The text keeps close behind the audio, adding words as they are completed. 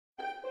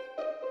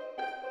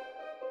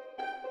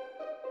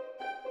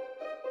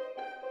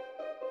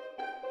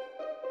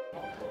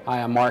Hi,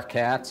 I'm Marc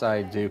Katz.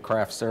 I do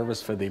craft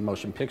service for the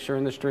motion picture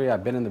industry.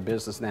 I've been in the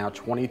business now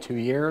 22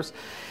 years,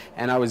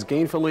 and I was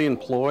gainfully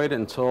employed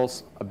until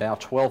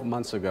about 12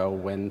 months ago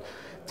when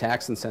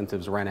tax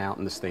incentives ran out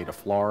in the state of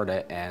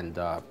Florida, and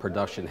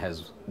production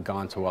has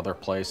gone to other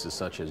places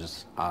such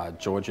as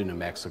Georgia, New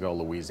Mexico,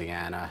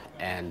 Louisiana,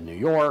 and New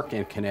York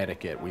and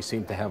Connecticut. We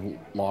seem to have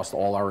lost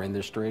all our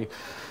industry.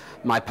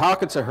 My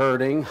pockets are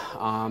hurting,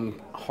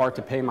 hard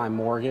to pay my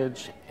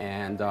mortgage,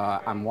 and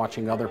I'm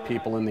watching other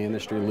people in the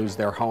industry lose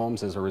their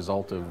homes as a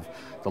result of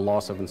the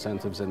loss of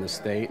incentives in the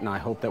state, and I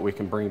hope that we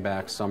can bring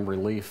back some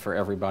relief for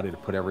everybody to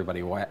put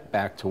everybody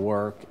back to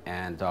work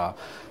and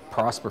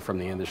prosper from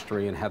the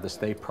industry and have the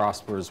state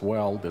prosper as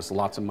well. There's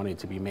lots of money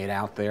to be made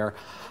out there.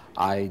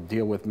 I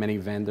deal with many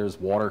vendors,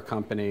 water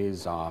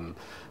companies,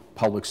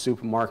 public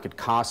supermarket,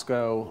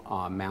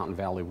 Costco, Mountain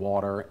Valley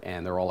Water,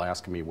 and they're all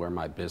asking me where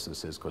my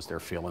business is because they're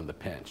feeling the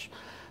pinch.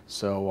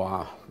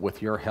 So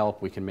with your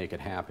help, we can make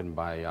it happen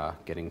by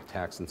getting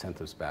tax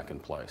incentives back in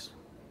place.